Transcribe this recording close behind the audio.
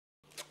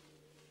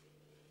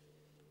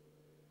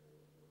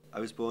I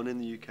was born in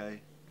the UK.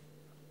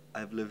 I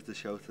have lived a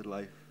sheltered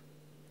life.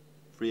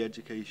 Free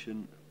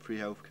education, free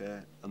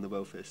healthcare and the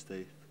welfare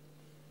state.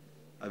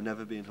 I've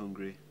never been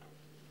hungry.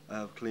 I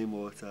have clean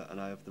water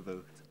and I have the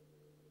vote.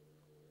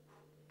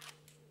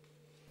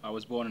 I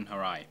was born in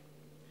Harai.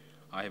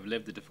 I have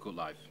lived a difficult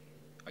life.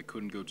 I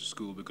couldn't go to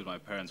school because my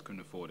parents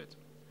couldn't afford it.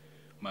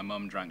 My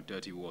mum drank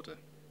dirty water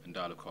and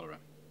died of cholera.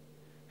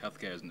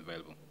 Healthcare isn't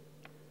available.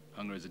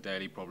 Hunger is a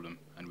daily problem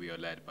and we are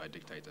led by a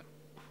dictator.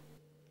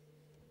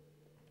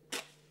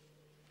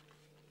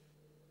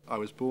 I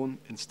was born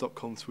in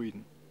Stockholm,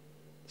 Sweden.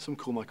 Some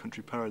call my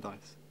country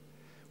paradise.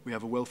 We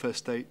have a welfare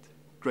state,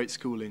 great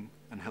schooling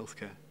and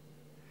healthcare.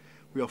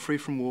 We are free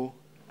from war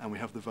and we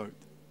have the vote.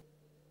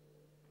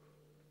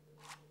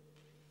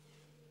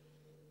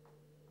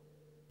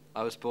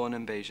 I was born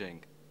in Beijing.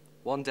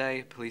 One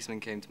day, policemen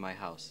came to my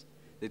house.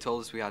 They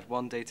told us we had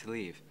one day to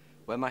leave.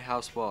 Where my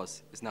house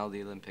was is now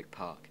the Olympic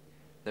Park.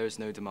 There is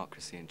no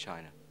democracy in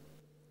China.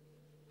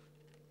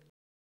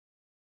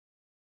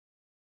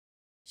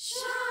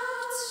 Shout,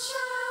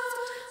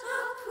 shout,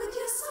 up with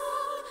your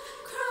song,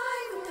 cry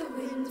with the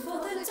wind,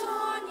 for the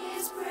dawn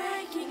is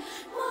breaking.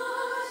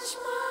 March,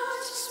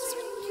 march,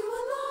 swing you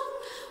along,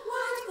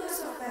 white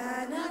glows our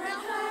banner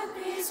and hope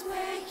is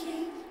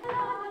waking.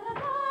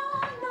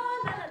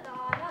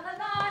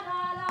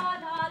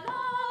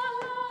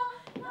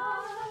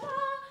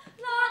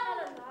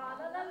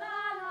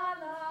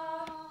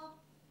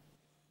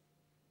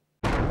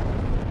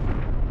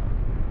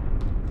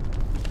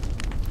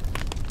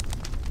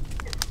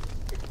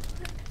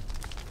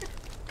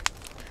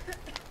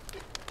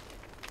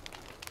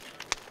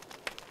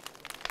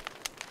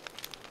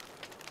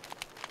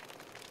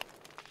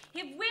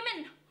 If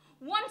women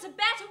want a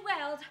better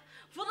world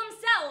for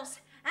themselves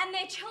and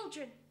their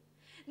children,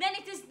 then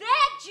it is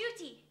their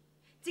duty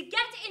to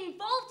get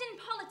involved in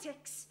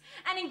politics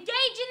and engage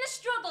in the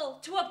struggle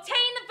to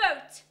obtain the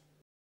vote.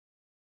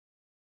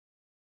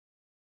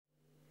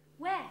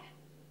 Where,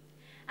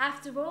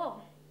 after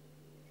all,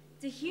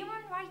 do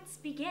human rights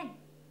begin?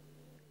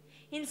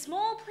 In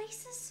small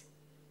places,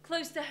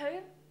 close to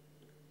home?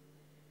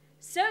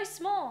 So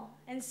small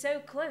and so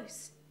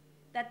close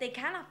that they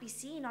cannot be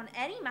seen on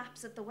any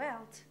maps of the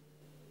world.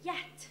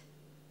 Yet,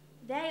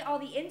 they are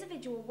the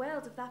individual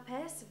world of that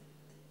person.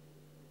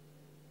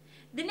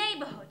 The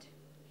neighbourhood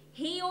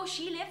he or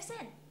she lives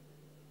in.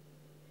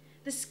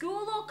 The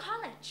school or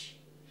college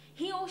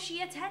he or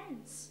she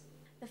attends.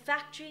 The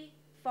factory,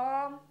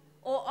 farm,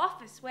 or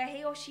office where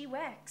he or she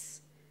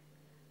works.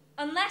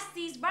 Unless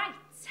these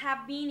rights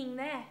have meaning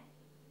there,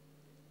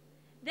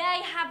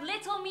 they have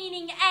little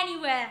meaning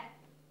anywhere.